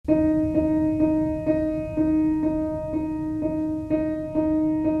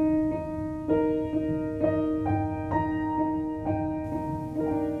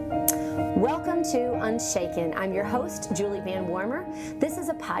Shaken. I'm your host, Julie Van Warmer. This is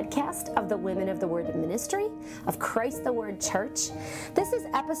a podcast of the Women of the Word Ministry of Christ the Word Church. This is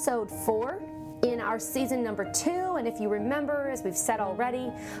episode 4 in our season number 2, and if you remember, as we've said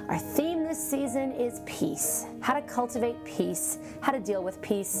already, our theme this season is peace. How to cultivate peace, how to deal with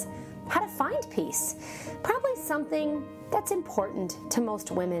peace, how to find peace. Probably something that's important to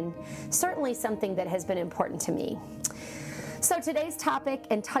most women, certainly something that has been important to me. So today's topic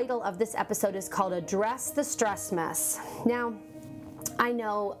and title of this episode is called Address the Stress Mess. Now, I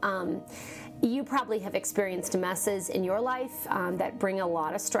know you probably have experienced messes in your life that bring a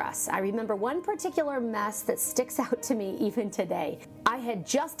lot of stress. I remember one particular mess that sticks out to me even today. I had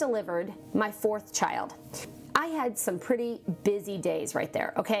just delivered my 4th child. I had some pretty busy days right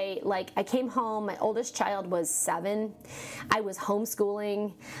there, okay? Like, I came home, my oldest child was 7. I was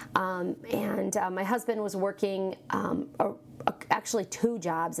homeschooling, and my husband was working actually 2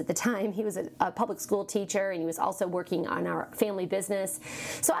 jobs at the time. He was a public school teacher, and he was also working on our family business.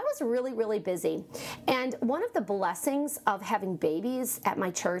 So I was really, really busy. And one of the blessings of having babies at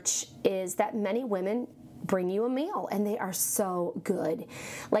my church is that many women bring you a meal, and they are so good.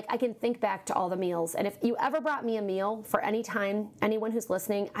 Like, I can think back to all the meals, and if you ever brought me a meal for any time, anyone who's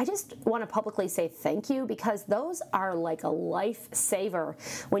listening, I just want to publicly say thank you, because those are like a lifesaver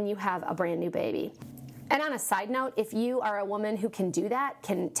when you have a brand new baby. And on a side note, if you are a woman who can do that,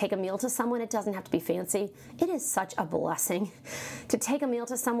 can take a meal to someone, it doesn't have to be fancy. It is such a blessing to take a meal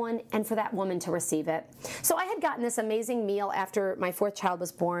to someone and for that woman to receive it. So I had gotten this amazing meal after my 4th child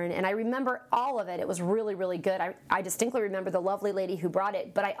was born, and I remember all of it. It was really, really good. I distinctly remember the lovely lady who brought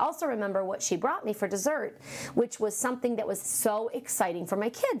it, but I also remember what she brought me for dessert, which was something that was so exciting for my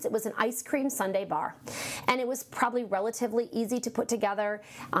kids. It was an ice cream sundae bar, and it was probably relatively easy to put together.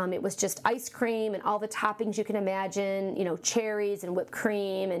 It was just ice cream and all the toppings you can imagine, you know, cherries and whipped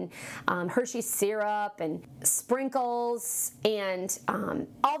cream and Hershey's syrup and sprinkles and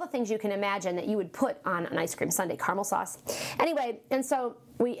all the things you can imagine that you would put on an ice cream sundae, caramel sauce. Anyway, and so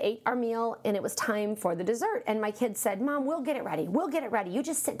we ate our meal, and it was time for the dessert. And my kids said, "Mom, we'll get it ready. We'll get it ready. You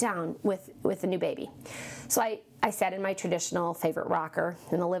just sit down with the new baby." So I sat in my traditional favorite rocker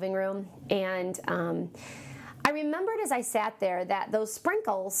in the living room, and I remembered as I sat there that those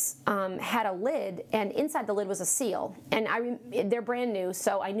sprinkles had a lid, and inside the lid was a seal. And they're brand new,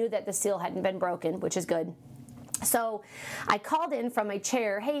 so I knew that the seal hadn't been broken, which is good. So I called in from my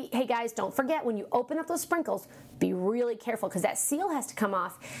chair, hey guys, don't forget, when you open up those sprinkles, be really careful, because that seal has to come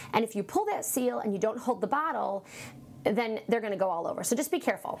off. And if you pull that seal and you don't hold the bottle, then they're going to go all over. So just be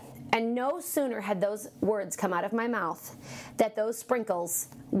careful. And no sooner had those words come out of my mouth that those sprinkles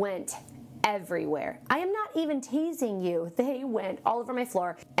went everywhere. I am not even teasing you. They went all over my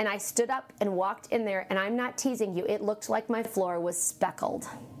floor, and I stood up and walked in there, and I'm not teasing you. It looked like my floor was speckled.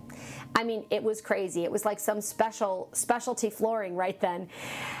 I mean, it was crazy. It was like some specialty flooring right then.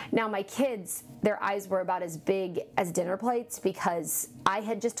 Now, my kids, their eyes were about as big as dinner plates, because I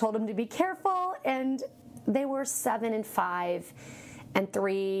had just told them to be careful, and they were 7 and 5 and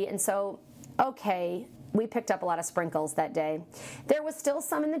 3, and so, okay, we picked up a lot of sprinkles that day. There was still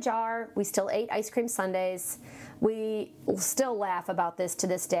some in the jar. We still ate ice cream sundaes. We still laugh about this to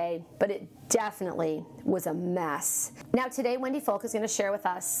this day, but it definitely was a mess. Now today, Wendy Folk is going to share with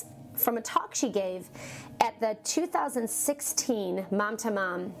us from a talk she gave at the 2016 Mom to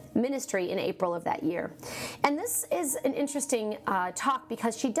Mom ministry in April of that year. And this is an interesting talk,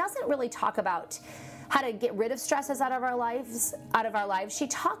 because she doesn't really talk about how to get rid of stresses out of our lives. She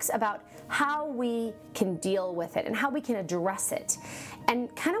talks about how we can deal with it and how we can address it,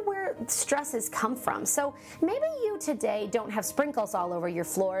 and kind of where stresses come from. So maybe you today don't have sprinkles all over your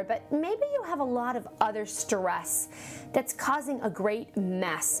floor, but maybe you have a lot of other stress that's causing a great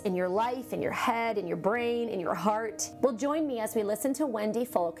mess in your life, in your head, in your brain, in your heart. Well, join me as we listen to Wendy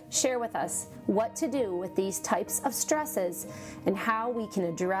Folk share with us what to do with these types of stresses and how we can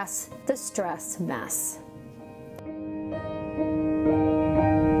address the stress mess.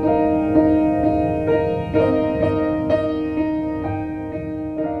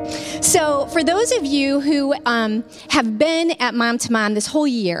 So for those of you who have been at Mom to Mom this whole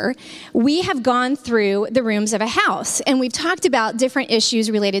year, we have gone through the rooms of a house, and we've talked about different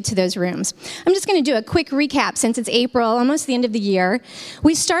issues related to those rooms. I'm just going to do a quick recap since it's April, almost the end of the year.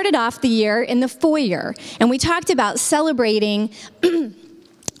 We started off the year in the foyer, and we talked about celebrating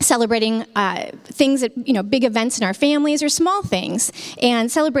things that, big events in our families or small things,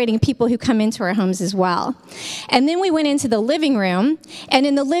 and celebrating people who come into our homes as well. And then we went into the living room, and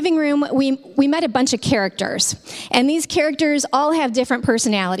in the living room, we met a bunch of characters. And these characters all have different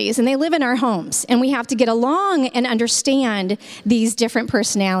personalities, and they live in our homes, and we have to get along and understand these different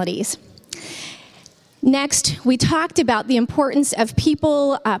personalities. Next, we talked about the importance of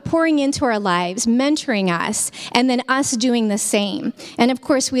people pouring into our lives, mentoring us, and then us doing the same. And of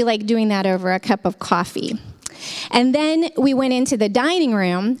course, we like doing that over a cup of coffee. And then we went into the dining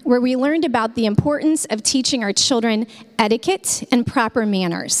room where we learned about the importance of teaching our children etiquette and proper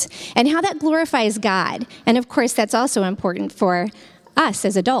manners and how that glorifies God. And of course, that's also important for us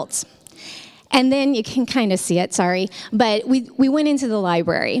as adults. And then you can kind of see it, but we went into the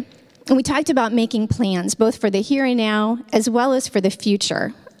library. And we talked about making plans, both for the here and now, as well as for the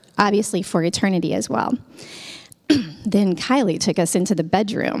future, obviously for eternity as well. Then Kylie took us into the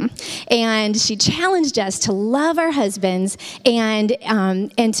bedroom, and she challenged us to love our husbands and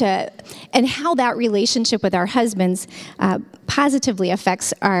how that relationship with our husbands positively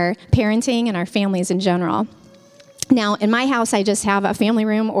affects our parenting and our families in general. Now, in my house, I just have a family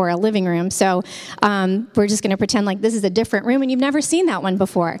room or a living room, so we're just going to pretend like this is a different room, and you've never seen that one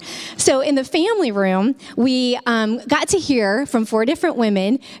before. So in the family room, we got to hear from 4 different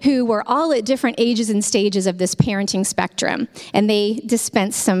women who were all at different ages and stages of this parenting spectrum, and they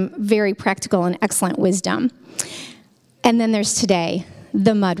dispensed some very practical and excellent wisdom. And then there's today,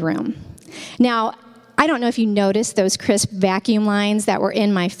 the mudroom. Now, I don't know if you noticed those crisp vacuum lines that were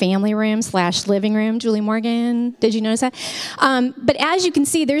in my family room / living room. Julie Morgan, did you notice that? But as you can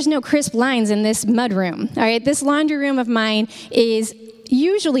see, there's no crisp lines in this mud room. All right, this laundry room of mine is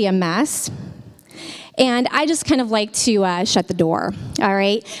usually a mess. And I just kind of like to shut the door, all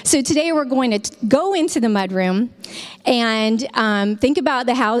right? So today we're going to go into the mudroom and think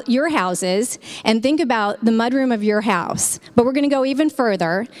about your houses and think about the mudroom of your house. But we're going to go even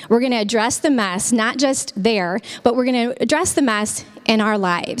further. We're going to address the mess, not just there, but we're going to address the mess in our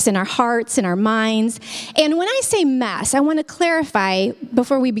lives, in our hearts, in our minds. And when I say mess, I want to clarify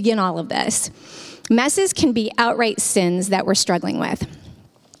before we begin all of this. Messes can be outright sins that we're struggling with.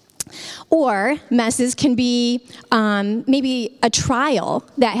 Or messes can be maybe a trial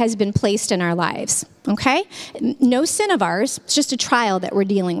that has been placed in our lives, okay? No sin of ours, it's just a trial that we're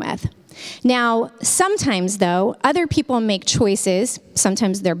dealing with. Now, sometimes, though, other people make choices.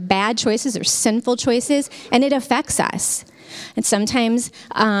 Sometimes they're bad choices or sinful choices, and it affects us. And sometimes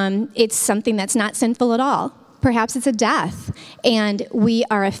it's something that's not sinful at all. Perhaps it's a death, and we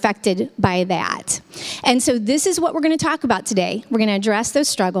are affected by that. And so this is what we're going to talk about today. We're going to address those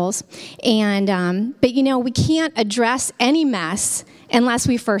struggles, and but we can't address any mess unless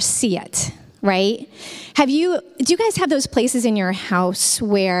we first see it, right? Do you guys have those places in your house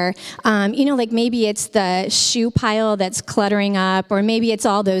where, like maybe it's the shoe pile that's cluttering up, or maybe it's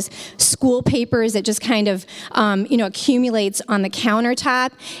all those school papers that just kind of, accumulates on the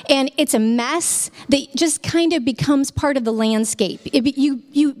countertop, and it's a mess that just kind of becomes part of the landscape.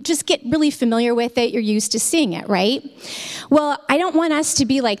 You just get really familiar with it. You're used to seeing it, right? Well, I don't want us to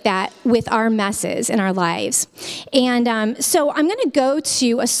be like that with our messes in our lives. And so I'm going to go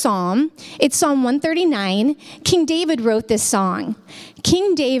to a psalm. It's Psalm 139. King David wrote this song.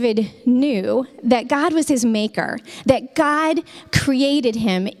 King David knew that God was his maker, that God created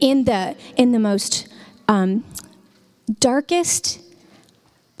him in the most darkest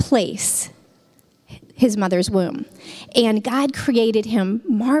place, his mother's womb. And God created him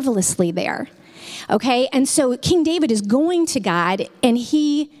marvelously there. Okay? And so King David is going to God, and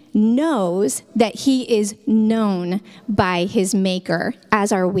he knows that he is known by his maker,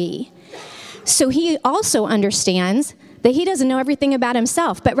 as are we. So he also understands that he doesn't know everything about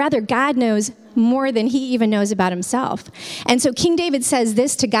himself, but rather God knows more than he even knows about himself. And so King David says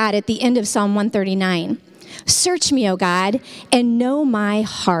this to God at the end of Psalm 139. Search me, O God, and know my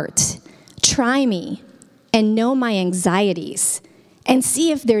heart. Try me and know my anxieties, and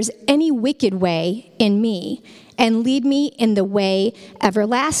see if there's any wicked way in me, and lead me in the way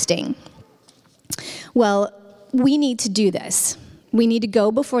everlasting. Well, we need to do this. We need to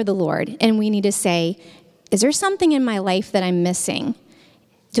go before the Lord, and we need to say, is there something in my life that I'm missing?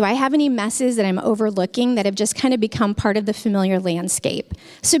 Do I have any messes that I'm overlooking that have just kind of become part of the familiar landscape?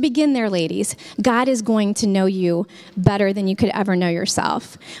 So begin there, ladies. God is going to know you better than you could ever know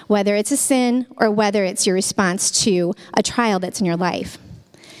yourself, whether it's a sin or whether it's your response to a trial that's in your life.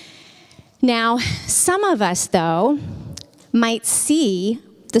 Now, some of us, though, might see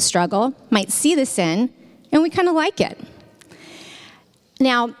the struggle, might see the sin, and we kind of like it.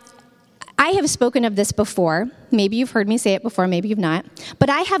 Now, I have spoken of this before. Maybe you've heard me say it before, maybe you've not.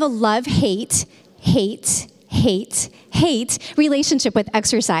 But I have a love-hate hate relationship with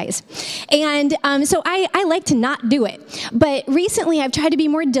exercise. And so I like to not do it. But recently I've tried to be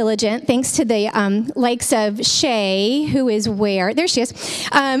more diligent, thanks to the likes of Shay, who is where? There she is.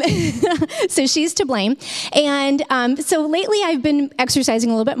 So she's to blame. And so lately I've been exercising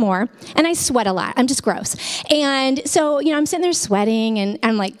a little bit more, and I sweat a lot. I'm just gross. And so, I'm sitting there sweating, and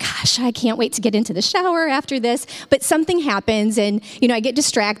I'm like, gosh, I can't wait to get into the shower after this. But something happens, and, I get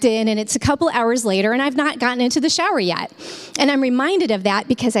distracted, and it's a couple hours later, and I've not gotten into the shower yet. And I'm reminded of that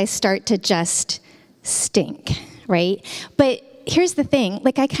because I start to just stink, right? But here's the thing,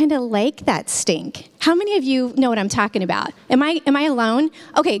 I kind of like that stink. How many of you know what I'm talking about? Am I alone?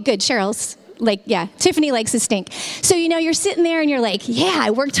 Okay, good. Cheryl's Tiffany likes the stink. So, you're sitting there and you're like, yeah, I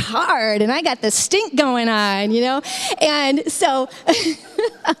worked hard and I got the stink going on, And so,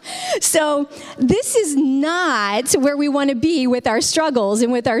 so this is not where we want to be with our struggles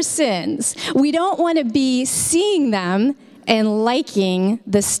and with our sins. We don't want to be seeing them and liking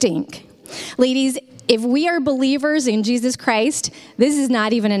the stink. Ladies, if we are believers in Jesus Christ, this is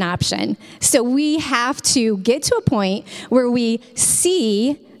not even an option. So we have to get to a point where we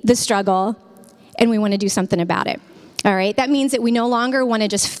see the struggle and we want to do something about it. All right? That means that we no longer want to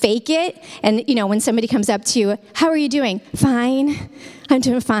just fake it. And, when somebody comes up to you, how are you doing? Fine. I'm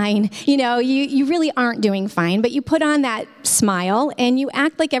doing fine. You really aren't doing fine, but you put on that smile and you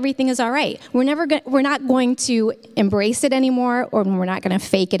act like everything is all right. We're not going to embrace it anymore, or we're not going to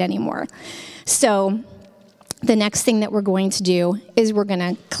fake it anymore. So the next thing that we're going to do is we're going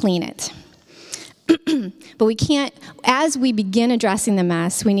to clean it. But we can't, as we begin addressing the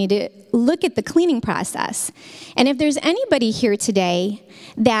mess, we need to look at the cleaning process. And if there's anybody here today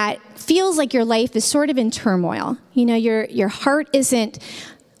that feels like your life is sort of in turmoil, your heart isn't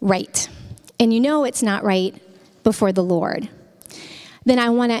right, and it's not right before the Lord, then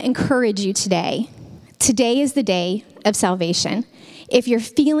I want to encourage you today. Today is the day of salvation. If you're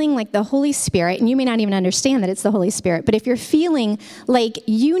feeling like the Holy Spirit, and you may not even understand that it's the Holy Spirit, but if you're feeling like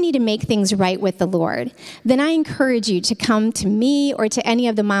you need to make things right with the Lord, then I encourage you to come to me or to any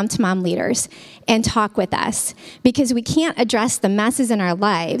of the mom-to-mom leaders and talk with us, because we can't address the messes in our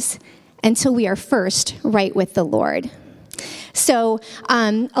lives until we are first right with the Lord. So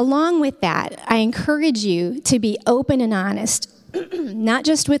along with that, I encourage you to be open and honest, not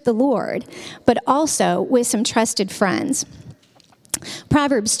just with the Lord, but also with some trusted friends.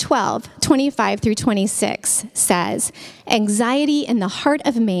 Proverbs 12:25-26 says, "Anxiety in the heart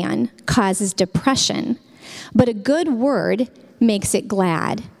of man causes depression, but a good word makes it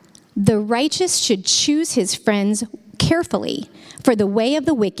glad. The righteous should choose his friends carefully, for the way of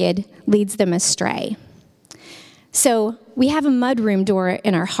the wicked leads them astray." So we have a mudroom door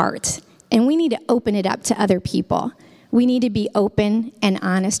in our heart, and we need to open it up to other people. We need to be open and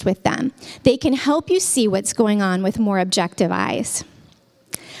honest with them. They can help you see what's going on with more objective eyes.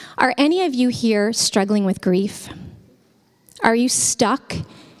 Are any of you here struggling with grief? Are you stuck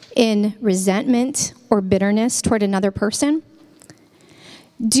in resentment or bitterness toward another person?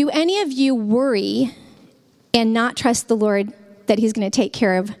 Do any of you worry and not trust the Lord that He's going to take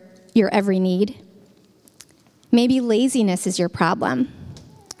care of your every need? Maybe laziness is your problem.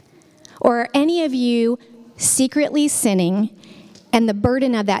 Or are any of you secretly sinning, and the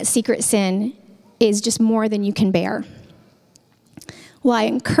burden of that secret sin is just more than you can bear? Well, I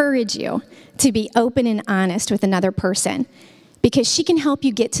encourage you to be open and honest with another person, because she can help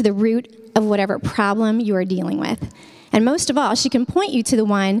you get to the root of whatever problem you are dealing with. And most of all, she can point you to the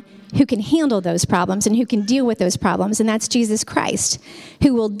one who can handle those problems and who can deal with those problems, and that's Jesus Christ,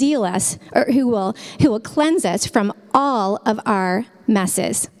 who will who will cleanse us from all of our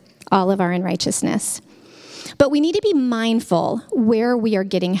messes, all of our unrighteousness. But we need to be mindful where we are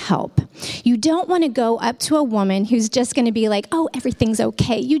getting help. You don't want to go up to a woman who's just going to be like, "Oh, everything's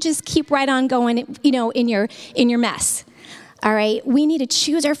okay. You just keep right on going, in your mess." All right? We need to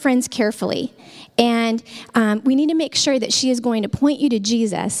choose our friends carefully. And we need to make sure that she is going to point you to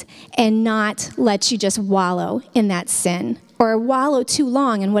Jesus and not let you just wallow in that sin or wallow too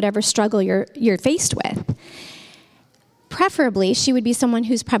long in whatever struggle you're faced with. Preferably, she would be someone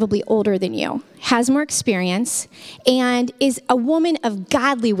who's probably older than you, has more experience, and is a woman of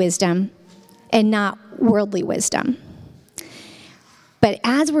godly wisdom and not worldly wisdom. But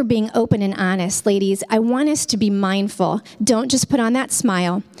as we're being open and honest, ladies, I want us to be mindful. Don't just put on that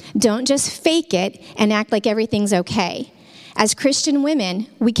smile. Don't just fake it and act like everything's okay. As Christian women,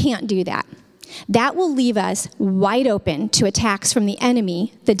 we can't do that. that will leave us wide open to attacks from the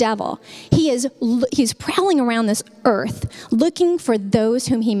enemy, the devil. He's prowling around this earth looking for those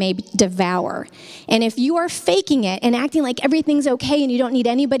whom he may devour. And if you are faking it and acting like everything's okay and you don't need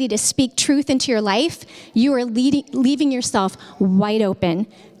anybody to speak truth into your life, you are leaving yourself wide open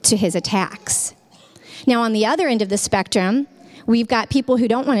to his attacks. Now, on the other end of the spectrum, we've got people who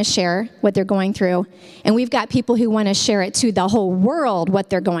don't want to share what they're going through, and we've got people who want to share it to the whole world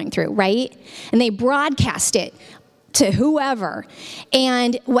what they're going through, right? And they broadcast it to whoever.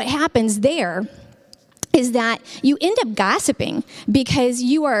 And what happens there is that you end up gossiping because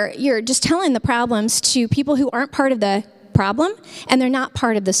you're just telling the problems to people who aren't part of the problem, and they're not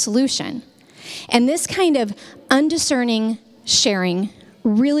part of the solution. And this kind of undiscerning sharing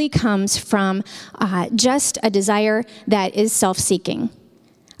really comes from just a desire that is self-seeking.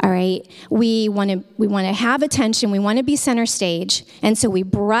 All right, we want to have attention. We want to be center stage, and so we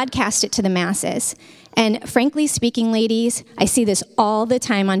broadcast it to the masses. And frankly speaking, ladies, I see this all the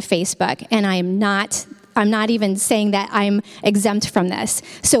time on Facebook, and I'm not even saying that I'm exempt from this.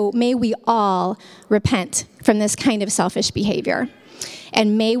 So may we all repent from this kind of selfish behavior,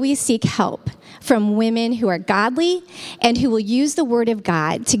 and may we seek help from women who are godly and who will use the Word of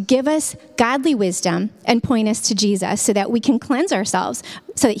God to give us godly wisdom and point us to Jesus so that we can cleanse ourselves,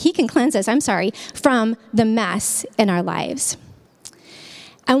 so that he can cleanse us, from the mess in our lives.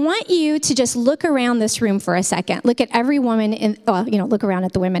 I want you to just look around this room for a second. Look at every woman look around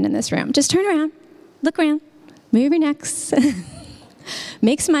at the women in this room. Just turn around, look around, move your necks,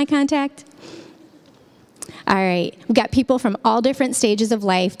 make some eye contact. All right, we've got people from all different stages of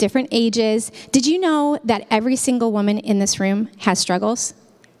life, different ages. Did you know that every single woman in this room has struggles?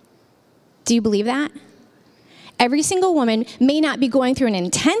 Do you believe that? Every single woman may not be going through an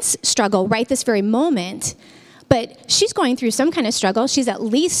intense struggle right this very moment, but she's going through some kind of struggle. She's at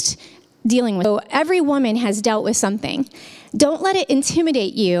least dealing with. So every woman has dealt with something. Don't let it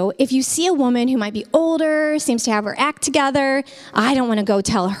intimidate you. If you see a woman who might be older, seems to have her act together, I don't want to go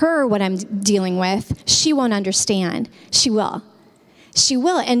tell her what I'm dealing with. She won't understand. She will. She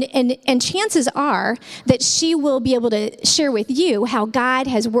will. And chances are that she will be able to share with you how God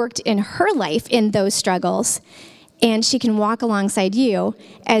has worked in her life in those struggles. And she can walk alongside you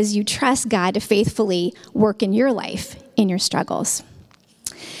as you trust God to faithfully work in your life, in your struggles.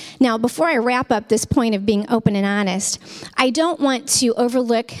 Now, before I wrap up this point of being open and honest, I don't want to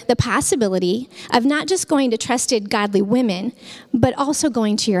overlook the possibility of not just going to trusted, godly women, but also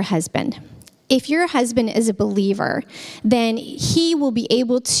going to your husband. If your husband is a believer, then he will be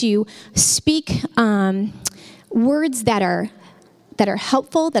able to speak words that are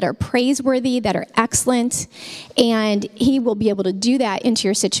helpful, that are praiseworthy, that are excellent, and he will be able to do that into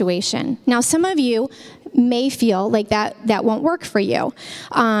your situation. Now, some of you may feel like that won't work for you.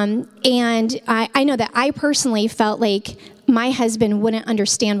 And I know that I personally felt like my husband wouldn't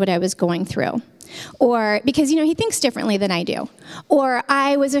understand what I was going through. Or because, he thinks differently than I do. Or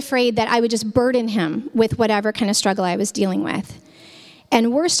I was afraid that I would just burden him with whatever kind of struggle I was dealing with.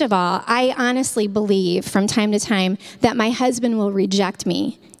 And worst of all, I honestly believe from time to time that my husband will reject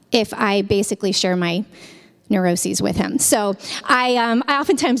me if I basically share my neuroses with him. So I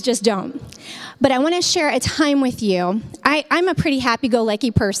oftentimes just don't. But I want to share a time with you. I'm a pretty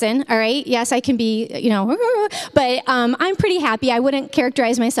happy-go-lucky person, all right? Yes, I can be, but I'm pretty happy. I wouldn't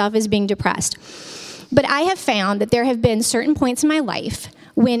characterize myself as being depressed. But I have found that there have been certain points in my life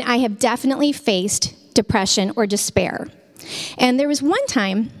when I have definitely faced depression or despair. And there was one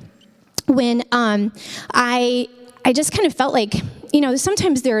time when I just kind of felt like,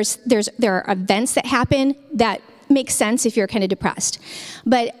 sometimes there are events that happen that make sense if you're kind of depressed.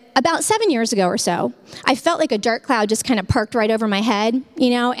 But about 7 years ago or so, I felt like a dark cloud just kind of parked right over my head,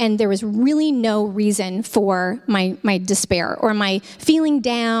 and there was really no reason for my despair or my feeling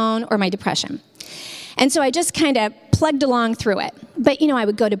down or my depression. And so I just kind of plugged along through it. But, I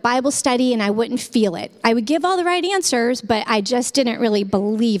would go to Bible study and I wouldn't feel it. I would give all the right answers, but I just didn't really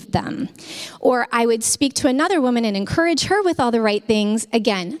believe them. Or I would speak to another woman and encourage her with all the right things.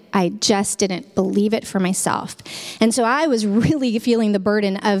 Again, I just didn't believe it for myself. And so I was really feeling the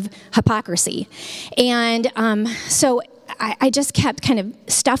burden of hypocrisy. And so I just kept kind of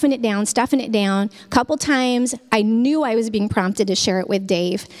stuffing it down. A couple times, I knew I was being prompted to share it with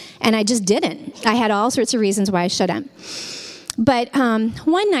Dave, and I just didn't. I had all sorts of reasons why I shouldn't. But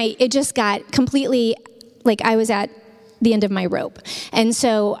one night, it just got completely, like I was at the end of my rope. And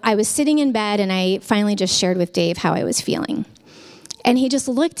so I was sitting in bed, and I finally just shared with Dave how I was feeling. And he just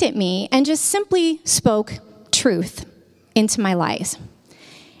looked at me and just simply spoke truth into my lies.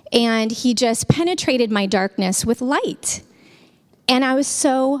 And he just penetrated my darkness with light. And I was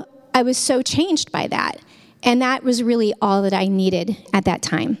so I was so changed by that. And that was really all that I needed at that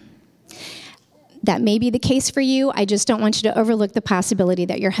time. That may be the case for you. I just don't want you to overlook the possibility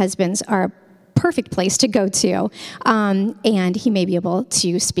that your husbands are a perfect place to go to, and he may be able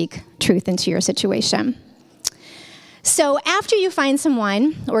to speak truth into your situation. So after you find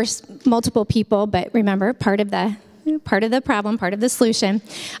someone, or multiple people, but remember, part of the problem, part of the solution,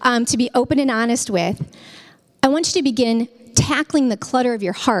 to be open and honest with, I want you to begin tackling the clutter of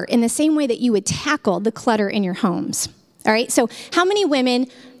your heart in the same way that you would tackle the clutter in your homes. All right, so how many women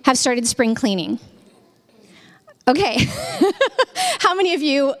have started spring cleaning? Okay. How many of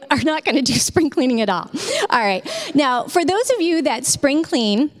you are not going to do spring cleaning at all? All right. Now, for those of you that spring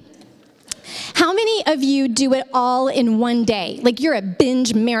clean, how many of you do it all in one day? Like you're a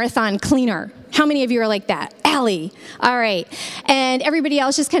binge marathon cleaner. How many of you are like that? Allie. All right. And everybody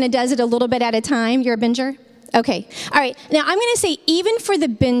else just kind of does it a little bit at a time? You're a binger? Okay. All right. Now, I'm going to say even for the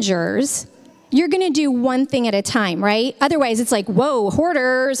bingers, you're going to do one thing at a time, right? Otherwise, it's like, whoa,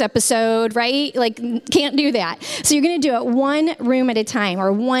 hoarders episode, right? Like, can't do that. So you're going to do it one room at a time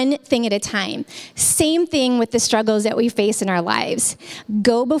or one thing at a time. Same thing with the struggles that we face in our lives.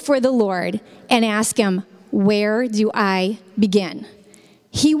 Go before the Lord and ask him, where do I begin?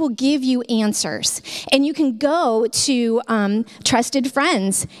 He will give you answers. And you can go to trusted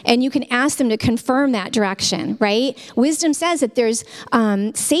friends, and you can ask them to confirm that direction, right? Wisdom says that there's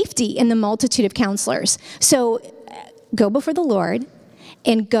safety in the multitude of counselors. So go before the Lord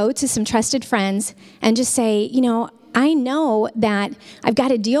and go to some trusted friends and just say, I know that I've got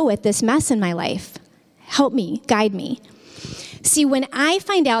to deal with this mess in my life. Help me, guide me. See, when I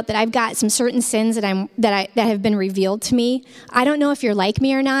find out that I've got some certain sins that have been revealed to me, I don't know if you're like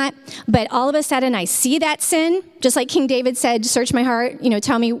me or not, but all of a sudden I see that sin, just like King David said, search my heart,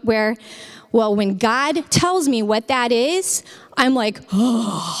 tell me where. Well, when God tells me what that is, I'm like,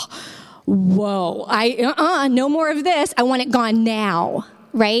 oh, whoa, no more of this. I want it gone now.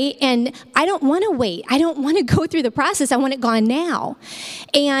 Right? And I don't want to wait. I don't want to go through the process. I want it gone now.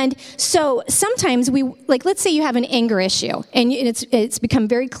 And so sometimes let's say you have an anger issue and it's become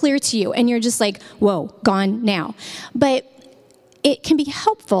very clear to you and you're just like, whoa, gone now. But it can be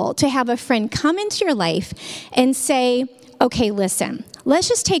helpful to have a friend come into your life and say, okay, listen, let's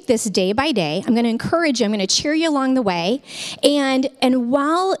just take this day by day. I'm going to encourage you. I'm going to cheer you along the way. And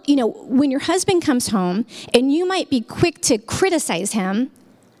while, when your husband comes home and you might be quick to criticize him,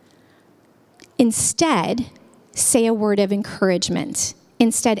 instead, say a word of encouragement.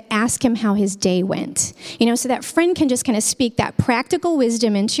 Instead, ask him how his day went. So that friend can just kind of speak that practical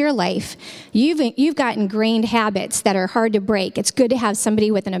wisdom into your life. You've got ingrained habits that are hard to break. It's good to have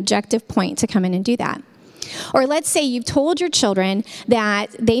somebody with an objective point to come in and do that. Or let's say you've told your children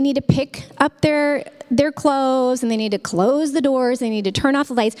that they need to pick up their clothes and they need to close the doors, they need to turn off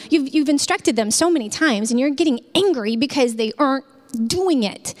the lights. You've instructed them so many times and you're getting angry because they aren't doing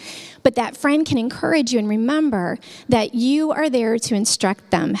it. But that friend can encourage you and remember that you are there to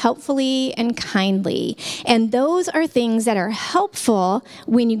instruct them helpfully and kindly. And those are things that are helpful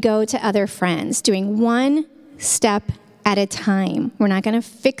when you go to other friends, doing one step at a time. We're not going to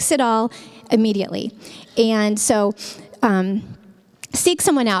fix it all immediately. And so seek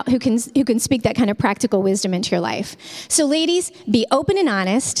someone out who can speak that kind of practical wisdom into your life. So ladies, be open and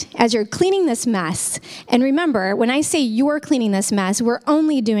honest as you're cleaning this mess. And remember, when I say you're cleaning this mess, we're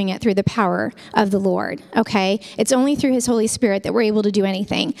only doing it through the power of the Lord, okay? It's only through his Holy Spirit that we're able to do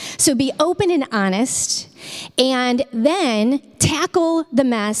anything. So be open and honest, and then tackle the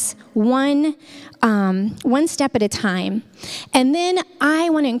mess one step at a time. And then I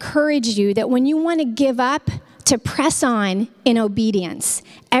want to encourage you that when you want to give up, to press on in obedience.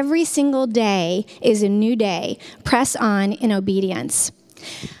 Every single day is a new day. Press on in obedience.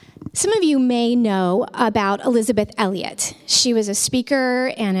 Some of you may know about Elisabeth Elliot. She was a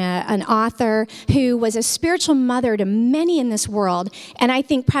speaker and an author who was a spiritual mother to many in this world, and I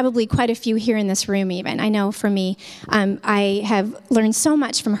think probably quite a few here in this room even. I know for me, I have learned so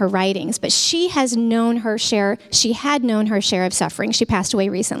much from her writings, but she had known her share of suffering. She passed away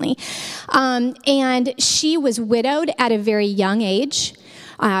recently. And she was widowed at a very young age.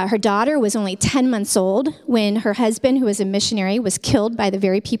 Her daughter was only 10 months old when her husband, who was a missionary, was killed by the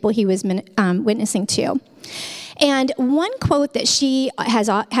very people he was witnessing to. And one quote that she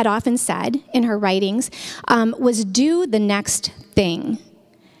had often said in her writings was, do the next thing.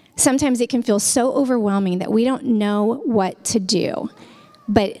 Sometimes it can feel so overwhelming that we don't know what to do.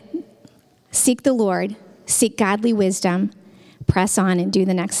 But seek the Lord, seek godly wisdom, press on and do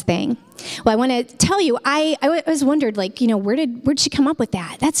the next thing. Well, I want to tell you, I always wondered, where'd she come up with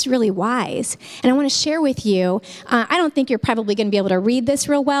that? That's really wise. And I want to share with you, I don't think you're probably going to be able to read this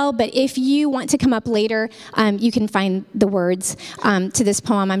real well, but if you want to come up later, you can find the words to this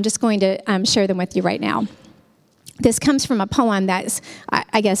poem. I'm just going to share them with you right now. This comes from a poem that's,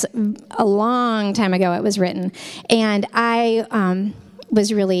 I guess, a long time ago it was written, and I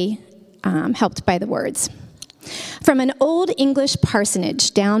was really helped by the words. From an old English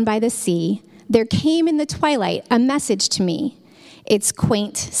parsonage down by the sea, there came in the twilight a message to me. Its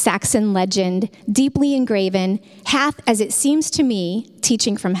quaint Saxon legend, deeply engraven, hath, as it seems to me,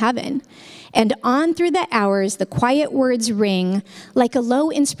 teaching from heaven. And on through the hours the quiet words ring like a low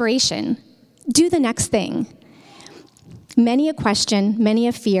inspiration. Do the next thing. Many a question, many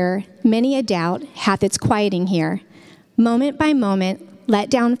a fear, many a doubt hath its quieting here. Moment by moment, let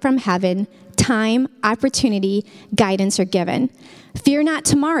down from heaven, time, opportunity, guidance are given. Fear not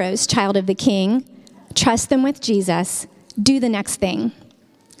tomorrows, child of the King. Trust them with Jesus. Do the next thing.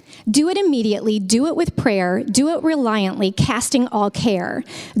 Do it immediately. Do it with prayer. Do it reliantly, casting all care.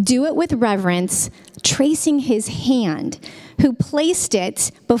 Do it with reverence, tracing his hand, who placed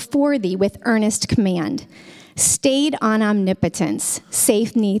it before thee with earnest command. Stayed on omnipotence,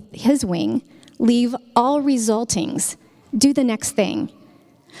 safe 'neath his wing. Leave all resultings. Do the next thing.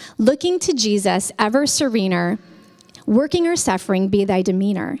 Looking to Jesus, ever serener, working or suffering be thy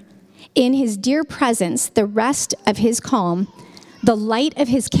demeanor. In his dear presence, the rest of his calm, the light of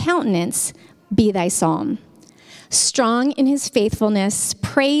his countenance be thy psalm. Strong in his faithfulness,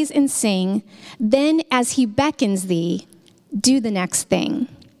 praise and sing. Then as he beckons thee, do the next thing.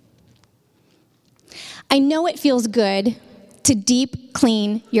 I know it feels good to deep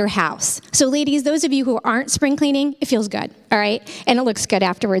clean your house. So ladies, those of you who aren't spring cleaning, it feels good, all right? And it looks good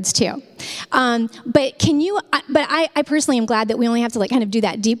afterwards too. But I personally am glad that we only have to kind of do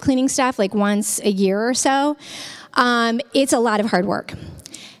that deep cleaning stuff once a year or so. It's a lot of hard work.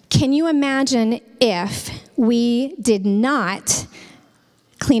 Can you imagine if we did not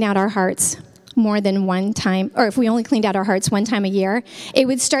clean out our hearts more than one time, or if we only cleaned out our hearts one time a year, it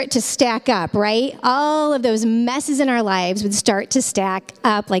would start to stack up, right? All of those messes in our lives would start to stack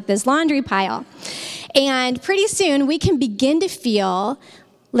up like this laundry pile. And pretty soon we can begin to feel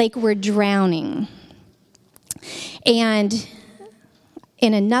like we're drowning. And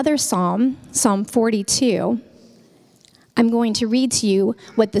in another psalm, Psalm 42, I'm going to read to you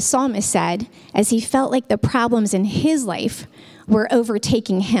what the psalmist said as he felt like the problems in his life were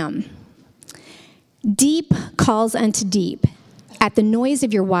overtaking him. Deep calls unto deep at the noise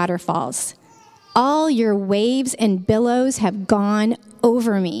of your waterfalls. All your waves and billows have gone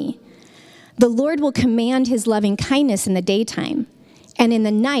over me. The Lord will command his loving kindness in the daytime, and in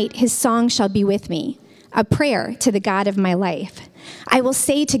the night his song shall be with me, a prayer to the God of my life. I will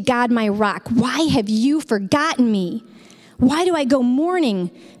say to God, my rock, why have you forgotten me? Why do I go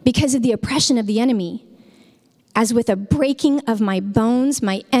mourning because of the oppression of the enemy? As with a breaking of my bones,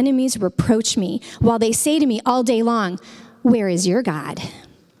 my enemies reproach me, while they say to me all day long, where is your God?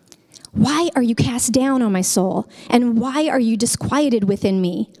 Why are you cast down, O my soul? And why are you disquieted within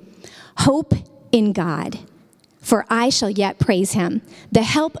me? Hope in God, for I shall yet praise him, the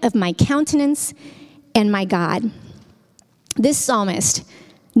help of my countenance and my God. This psalmist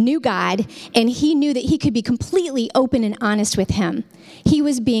knew God, and he knew that he could be completely open and honest with him. He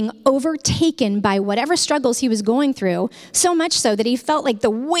was being overtaken by whatever struggles he was going through, so much so that he felt like the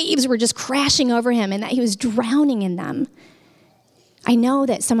waves were just crashing over him and that he was drowning in them. I know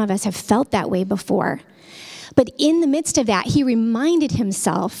that some of us have felt that way before. But in the midst of that, he reminded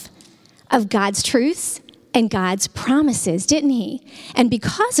himself of God's truths and God's promises, didn't he? And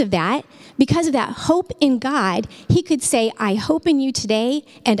because of that hope in God, he could say, I hope in you today,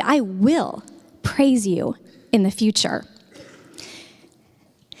 and I will praise you in the future.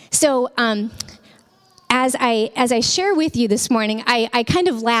 So as I share with you this morning, I kind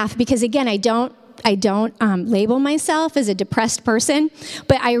of laugh because, again, I don't label myself as a depressed person,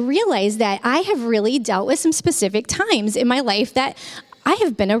 but I realize that I have really dealt with some specific times in my life that I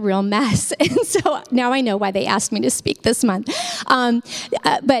have been a real mess. And so now I know why they asked me to speak this month.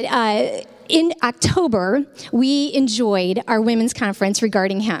 But in October, we enjoyed our women's conference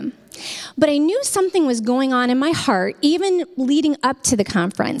regarding him. But I knew something was going on in my heart, even leading up to the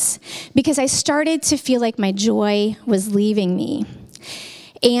conference, because I started to feel like my joy was leaving me.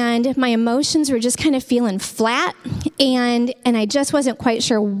 And my emotions were just kind of feeling flat, and I just wasn't quite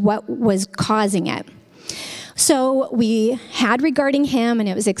sure what was causing it. So we had regarding him, and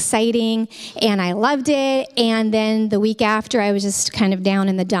it was exciting, and I loved it. And then the week after, I was just kind of down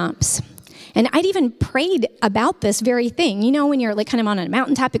in the dumps. And I'd even prayed about this very thing. You know, when you're like kind of on a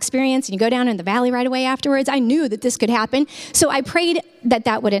mountaintop experience and you go down in the valley right away afterwards, I knew that this could happen. So I prayed that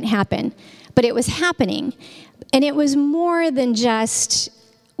that wouldn't happen. But it was happening. And it was more than just,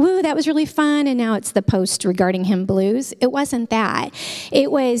 woo, that was really fun, and now it's the post regarding him blues. It wasn't that.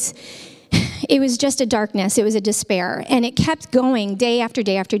 It was just a darkness. It was a despair. And it kept going day after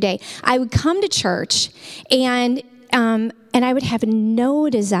day after day. I would come to church, and I would have no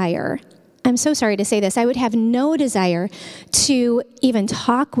desire. I'm so sorry to say this. I would have no desire to even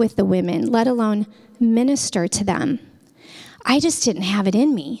talk with the women, let alone minister to them. I just didn't have it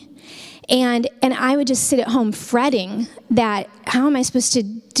in me. And I would just sit at home fretting that, how am I supposed to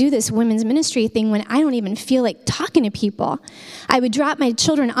do this women's ministry thing when I don't even feel like talking to people? I would drop my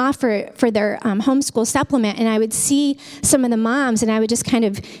children off for their homeschool supplement, and I would see some of the moms, and I would just kind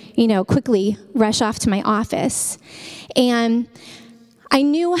of, quickly rush off to my office. And I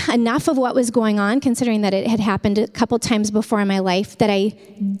knew enough of what was going on, considering that it had happened a couple times before in my life, that I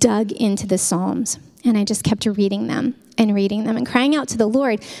dug into the Psalms, and I just kept reading them and crying out to the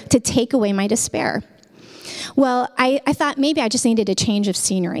Lord to take away my despair. Well, I thought maybe I just needed a change of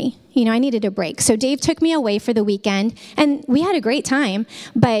scenery. I needed a break. So Dave took me away for the weekend, and we had a great time,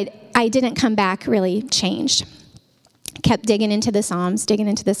 but I didn't come back really changed. Kept digging into the Psalms.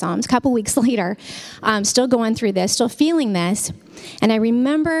 A couple weeks later, still going through this, still feeling this, and I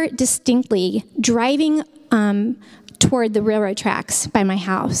remember distinctly driving toward the railroad tracks by my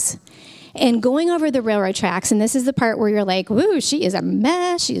house. And going over the railroad tracks, and this is the part where you're like, woo, she is a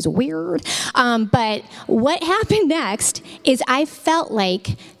mess, she is weird. But what happened next is I felt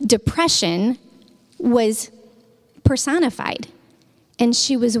like depression was personified, and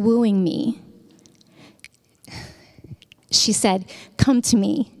she was wooing me. She said, come to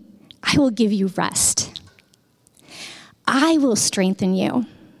me, I will give you rest. I will strengthen you.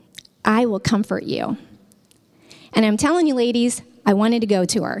 I will comfort you. And I'm telling you, ladies, I wanted to go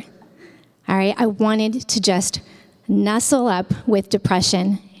to her. All right, I wanted to just nestle up with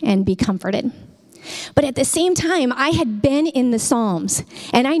depression and be comforted. But at the same time, I had been in the Psalms,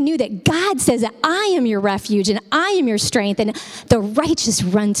 and I knew that God says that I am your refuge and I am your strength, and the righteous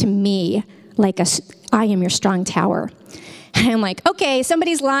run to me like I am your strong tower. And I'm like, okay,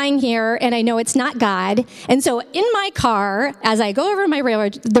 somebody's lying here, and I know it's not God. And so in my car, as I go over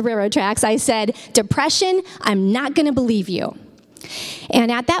the railroad tracks, I said, depression, I'm not going to believe you.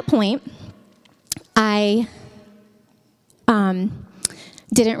 And at that point, I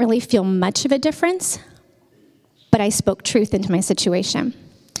didn't really feel much of a difference, but I spoke truth into my situation.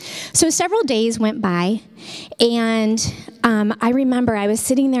 So several days went by, and I remember I was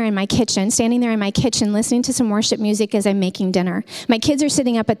standing there in my kitchen, listening to some worship music as I'm making dinner. My kids are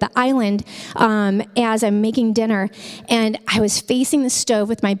sitting up at the island as I'm making dinner, and I was facing the stove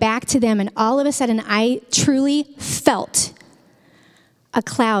with my back to them, and all of a sudden I truly felt a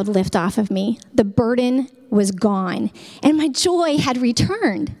cloud lift off of me. The burden was gone, and my joy had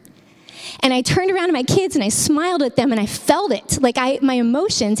returned. And I turned around to my kids, and I smiled at them, and I felt it. Like my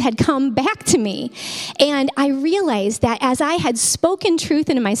emotions had come back to me. And I realized that as I had spoken truth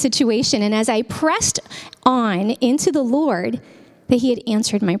into my situation, and as I pressed on into the Lord, that He had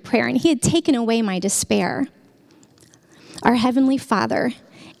answered my prayer, and He had taken away my despair. Our Heavenly Father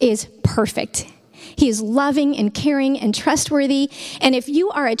is perfect. He is loving and caring and trustworthy. And if you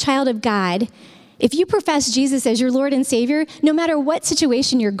are a child of God, if you profess Jesus as your Lord and Savior, no matter what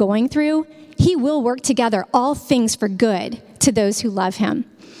situation you're going through, He will work together all things for good to those who love Him.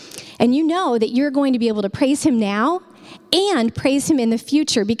 And you know that you're going to be able to praise Him now and praise Him in the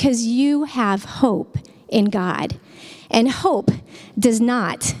future because you have hope in God. And hope does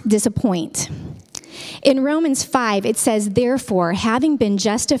not disappoint. In Romans 5, it says, therefore, having been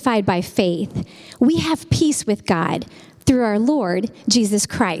justified by faith, we have peace with God through our Lord Jesus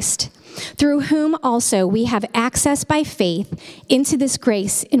Christ, through whom also we have access by faith into this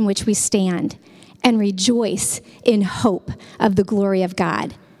grace in which we stand and rejoice in hope of the glory of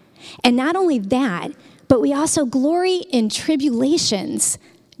God. And not only that, but we also glory in tribulations,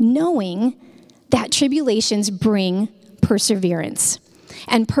 knowing that tribulations bring perseverance.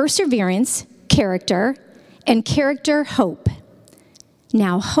 And perseverance, character, and character, hope.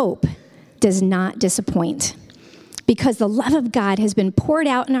 Now, hope does not disappoint, because the love of God has been poured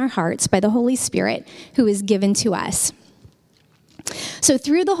out in our hearts by the Holy Spirit who is given to us. So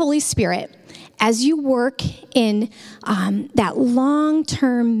through the Holy Spirit, as you work in that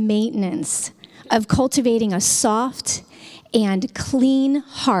long-term maintenance of cultivating a soft and clean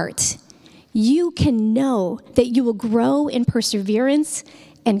heart, you can know that you will grow in perseverance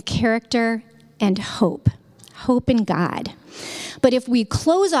and character and hope in God. But if we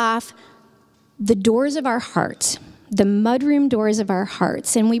close off the doors of our heart, the mudroom doors of our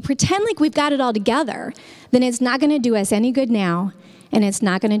hearts, and we pretend like we've got it all together, then it's not going to do us any good now, and it's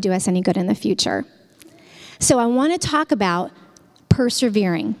not going to do us any good in the future. So I want to talk about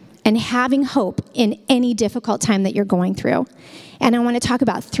persevering and having hope in any difficult time that you're going through. And I want to talk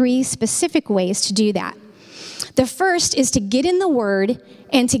about 3 specific ways to do that. The first is to get in the Word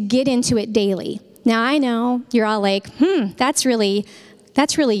and to get into it daily. Now, I know you're all like, that's really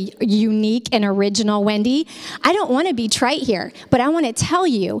unique and original, Wendy. I don't want to be trite here, but I want to tell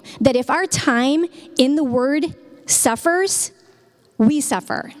you that if our time in the Word suffers, we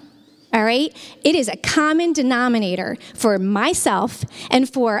suffer. All right? It is a common denominator for myself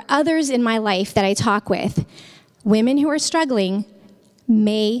and for others in my life that I talk with. Women who are struggling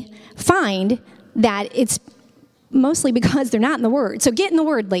may find that it's mostly because they're not in the Word. So get in the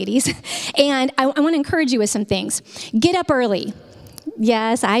Word, ladies. And I want to encourage you with some things. Get up early.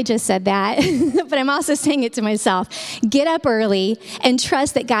 Yes, I just said that, but I'm also saying it to myself. Get up early and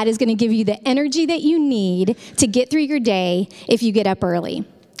trust that God is going to give you the energy that you need to get through your day if you get up early.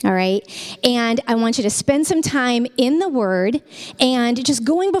 All right? And I want you to spend some time in the Word and just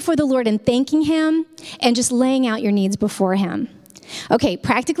going before the Lord and thanking Him and just laying out your needs before Him. Okay,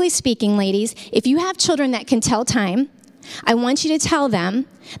 practically speaking, ladies, if you have children that can tell time, I want you to tell them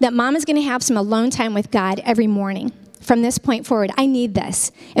that Mom is going to have some alone time with God every morning. From this point forward, I need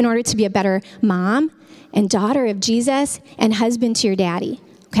this in order to be a better mom and daughter of Jesus and husband to your daddy,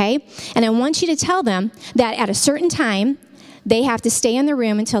 okay? And I want you to tell them that at a certain time, they have to stay in the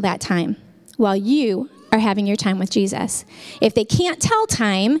room until that time while you are having your time with Jesus. If they can't tell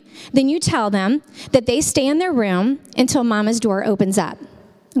time, then you tell them that they stay in their room until Mama's door opens up,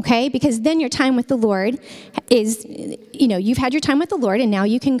 okay? Because then your time with the Lord is, you've had your time with the Lord, and now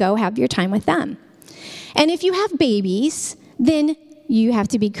you can go have your time with them. And if you have babies, then you have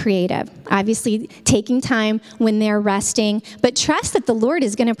to be creative. Obviously, taking time when they're resting, but trust that the Lord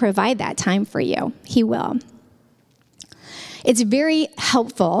is going to provide that time for you. He will. It's very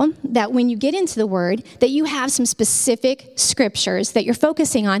helpful that when you get into the Word, that you have some specific scriptures that you're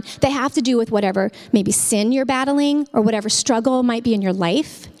focusing on that have to do with whatever maybe sin you're battling or whatever struggle might be in your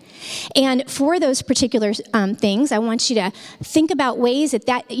life. And for those particular things, I want you to think about ways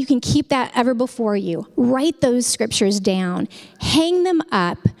that you can keep that ever before you. Write those scriptures down. Hang them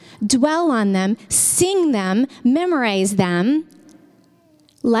up. Dwell on them. Sing them. Memorize them.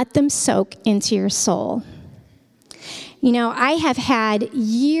 Let them soak into your soul. I have had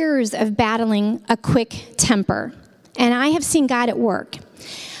years of battling a quick temper, and I have seen God at work.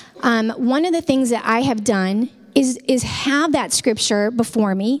 One of the things that I have done is have that scripture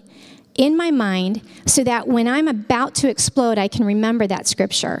before me in my mind so that when I'm about to explode, I can remember that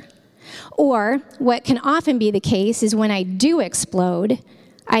scripture. Or what can often be the case is when I do explode,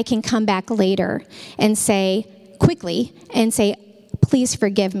 I can come back later and say, please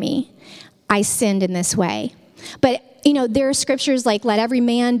forgive me. I sinned in this way. But there are scriptures like, let every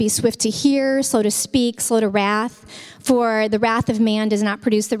man be swift to hear, slow to speak, slow to wrath, for the wrath of man does not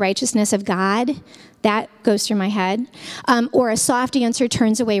produce the righteousness of God. That goes through my head. Or a soft answer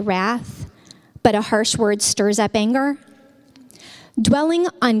turns away wrath, but a harsh word stirs up anger. Dwelling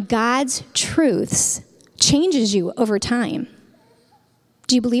on God's truths changes you over time.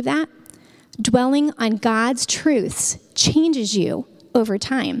 Do you believe that? Dwelling on God's truths changes you over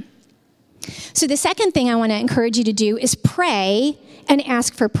time. So the second thing I want to encourage you to do is pray and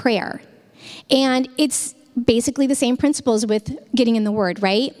ask for prayer. And it's basically the same principles with getting in the Word,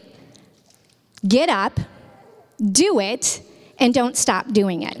 right? Get up, do it, and don't stop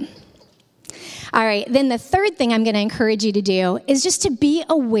doing it. All right, then the third thing I'm going to encourage you to do is just to be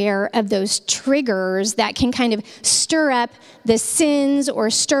aware of those triggers that can kind of stir up the sins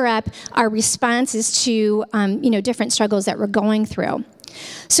or stir up our responses to, different struggles that we're going through.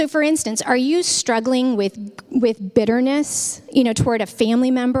 So, for instance, are you struggling with bitterness, toward a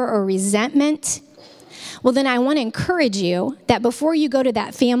family member or resentment? Well, then I want to encourage you that before you go to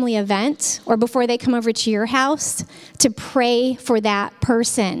that family event or before they come over to your house, to pray for that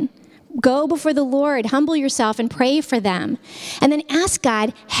person. Go before the Lord, humble yourself, and pray for them. And then ask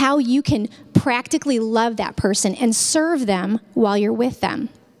God how you can practically love that person and serve them while you're with them.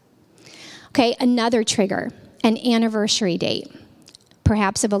 Okay, another trigger, an anniversary date,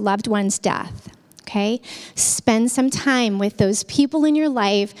 perhaps of a loved one's death. Okay, spend some time with those people in your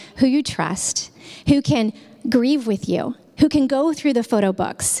life who you trust, who can grieve with you, who can go through the photo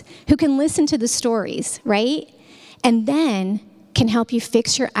books, who can listen to the stories, right? And then can help you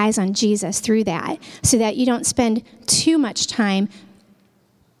fix your eyes on Jesus through that so that you don't spend too much time,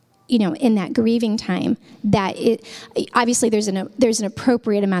 in that grieving time, that obviously there's an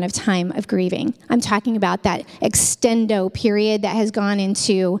appropriate amount of time of grieving. I'm talking about that extendo period that has gone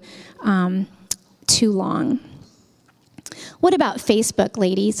into too long. What about Facebook,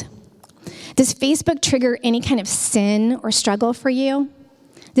 ladies? Does Facebook trigger any kind of sin or struggle for you?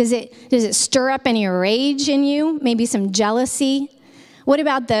 Does it stir up any rage in you? Maybe some jealousy? What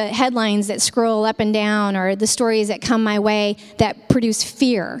about the headlines that scroll up and down, or the stories that come my way that produce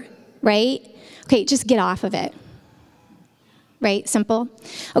fear, right? Okay, just get off of it. Right? Simple.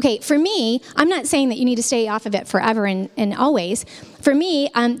 Okay, for me, I'm not saying that you need to stay off of it forever and always. For me,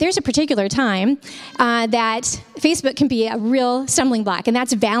 there's a particular time that Facebook can be a real stumbling block, and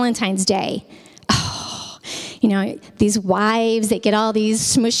that's Valentine's Day. These wives that get all these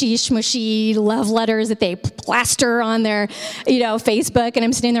smushy love letters that they plaster on their, Facebook, and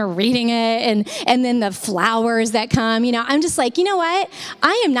I'm sitting there reading it, and then the flowers that come, I'm just like, you know what?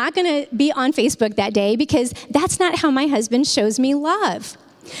 I am not going to be on Facebook that day, because that's not how my husband shows me love.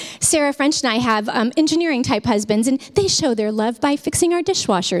 Sarah French and I have engineering type husbands, and they show their love by fixing our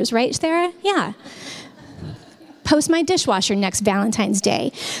dishwashers, right, Sarah? Yeah. Post my dishwasher next Valentine's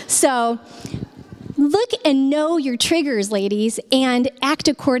Day. So look and know your triggers, ladies, and act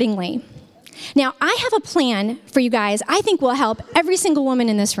accordingly. Now, I have a plan for you guys I think will help every single woman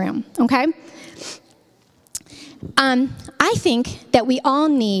in this room, okay? I think that we all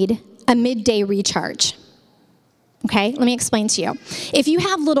need a midday recharge, okay? Let me explain to you. If you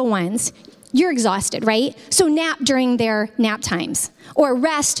have little ones, you're exhausted, right? So nap during their nap times, or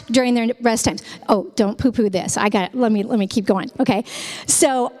rest during their rest times. Oh, don't poo-poo this. Let me keep going, okay?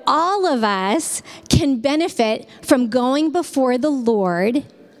 So all of us can benefit from going before the Lord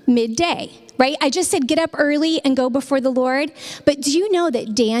midday, right? I just said get up early and go before the Lord, but do you know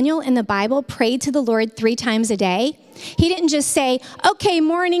that Daniel in the Bible prayed to the Lord 3 times a day? He didn't just say, okay,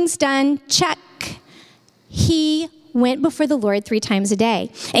 morning's done, check. He went before the Lord 3 times a day.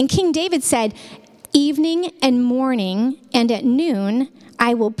 And King David said, evening and morning and at noon,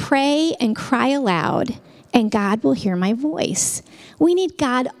 I will pray and cry aloud, and God will hear my voice. We need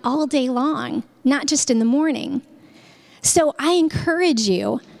God all day long, not just in the morning. So I encourage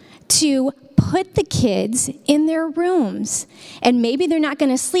you to put the kids in their rooms. And maybe they're not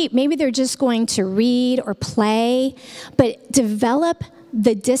going to sleep. Maybe they're just going to read or play. But develop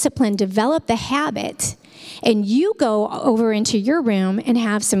the discipline, develop the habit, and you go over into your room and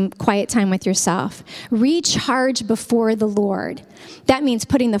have some quiet time with yourself. Recharge before the Lord. That means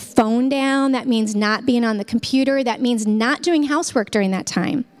putting the phone down. That means not being on the computer. That means not doing housework during that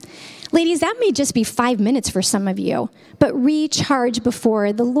time. Ladies, that may just be 5 minutes for some of you, but recharge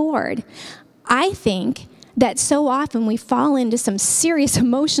before the Lord. I think that so often we fall into some serious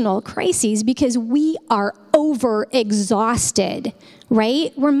emotional crises because we are overexhausted,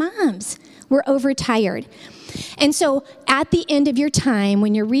 right? We're moms. We're overtired. And so at the end of your time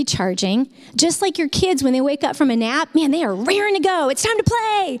when you're recharging, just like your kids when they wake up from a nap, man, they are raring to go. It's time to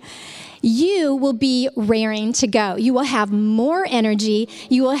play. You will be raring to go. You will have more energy.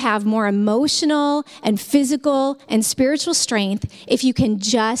 You will have more emotional and physical and spiritual strength if you can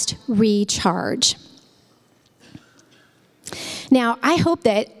just recharge. Now, I hope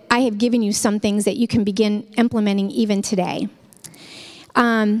that I have given you some things that you can begin implementing even today.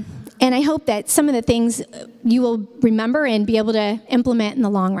 And I hope that some of the things you will remember and be able to implement in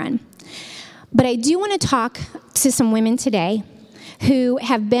the long run. But I do want to talk to some women today who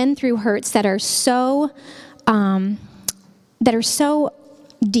have been through hurts that are so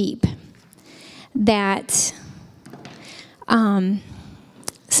deep that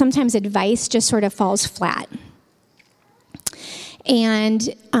sometimes advice just sort of falls flat,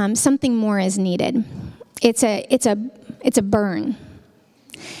 and something more is needed. It's a burn.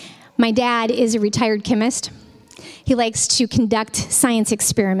 My dad is a retired chemist. He likes to conduct science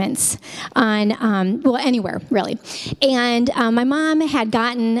experiments on, anywhere, really. And my mom had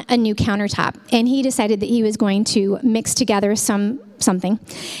gotten a new countertop, and he decided that he was going to mix together something.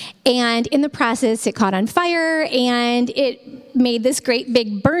 And in the process, it caught on fire, and it made this great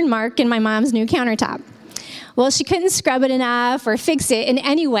big burn mark in my mom's new countertop. Well, she couldn't scrub it enough or fix it in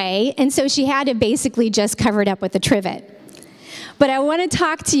any way, and so she had to basically just cover it up with a trivet. But I want to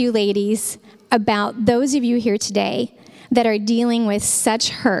talk to you, ladies, about those of you here today that are dealing with such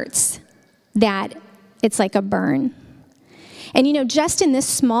hurts that it's like a burn. And just in this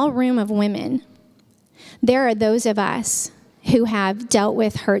small room of women, there are those of us who have dealt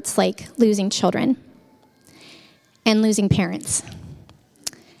with hurts like losing children and losing parents,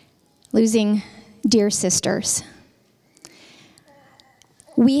 losing dear sisters.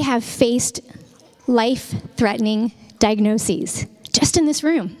 We have faced life-threatening diagnoses just in this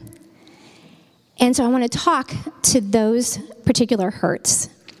room. And so I want to talk to those particular hurts,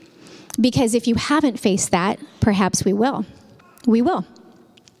 because if you haven't faced that, perhaps we will. We will.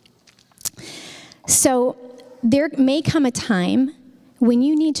 So there may come a time when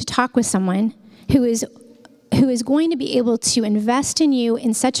you need to talk with someone who is going to be able to invest in you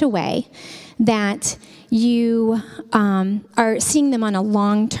in such a way that you are seeing them on a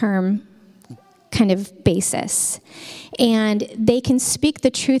long-term kind of basis. And they can speak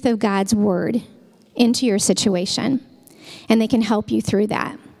the truth of God's word into your situation, and they can help you through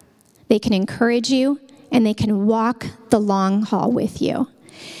that. They can encourage you, and they can walk the long haul with you.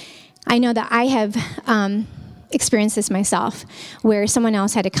 I know that I have experienced this myself, where someone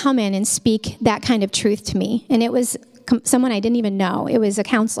else had to come in and speak that kind of truth to me, and it was someone I didn't even know. It was a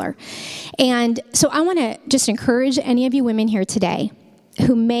counselor. And so I want to just encourage any of you women here today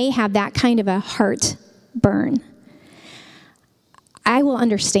who may have that kind of a heart burn. I will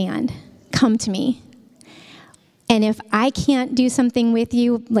understand. Come to me. And if I can't do something with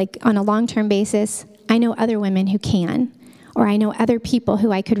you, like on a long-term basis, I know other women who can, or I know other people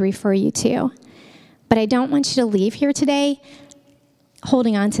who I could refer you to. But I don't want you to leave here today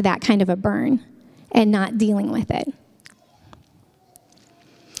holding on to that kind of a burn and not dealing with it.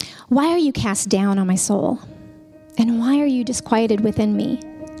 Why are you cast down on my soul? And why are you disquieted within me?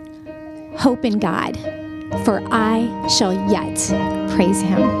 Hope in God, for I shall yet praise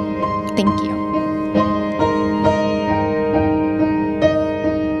him. Thank you.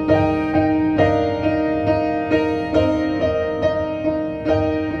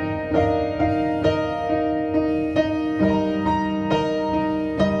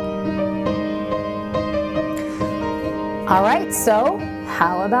 All right, so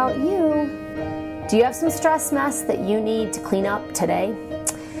how about you? Do you have some stress mess that you need to clean up today?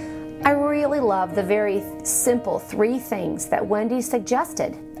 I really love the very simple 3 things that Wendy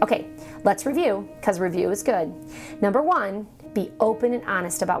suggested. Okay, let's review, because review is good. Number 1, be open and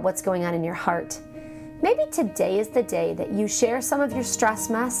honest about what's going on in your heart. Maybe today is the day that you share some of your stress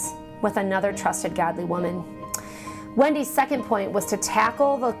mess with another trusted godly woman. Wendy's second point was to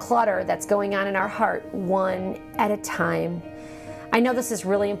tackle the clutter that's going on in our heart one at a time. I know this is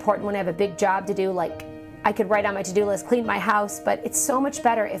really important when I have a big job to do, like I could write on my to-do list, clean my house, but it's so much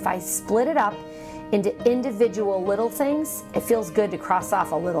better if I split it up into individual little things. It feels good to cross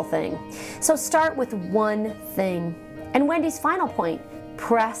off a little thing. So start with one thing. And Wendy's final point,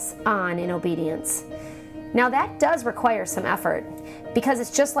 press on in obedience. Now that does require some effort, because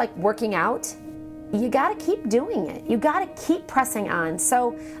it's just like working out. You got to keep doing it. You got to keep pressing on.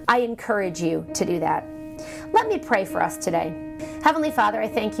 So I encourage you to do that. Let me pray for us today. Heavenly Father, I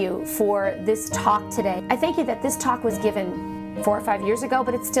thank you for this talk today. I thank you that this talk was given 4 or 5 years ago,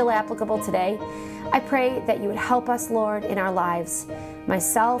 but it's still applicable today. I pray that you would help us, Lord, in our lives,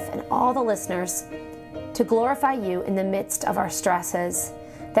 myself and all the listeners, to glorify you in the midst of our stresses,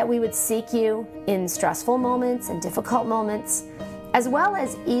 that we would seek you in stressful moments and difficult moments, as well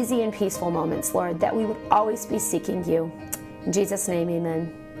as easy and peaceful moments, Lord, that we would always be seeking you. In Jesus' name,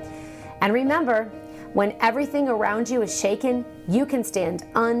 amen. And remember, when everything around you is shaken, you can stand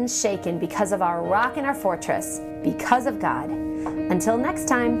unshaken because of our rock and our fortress, because of God. Until next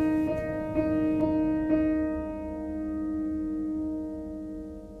time.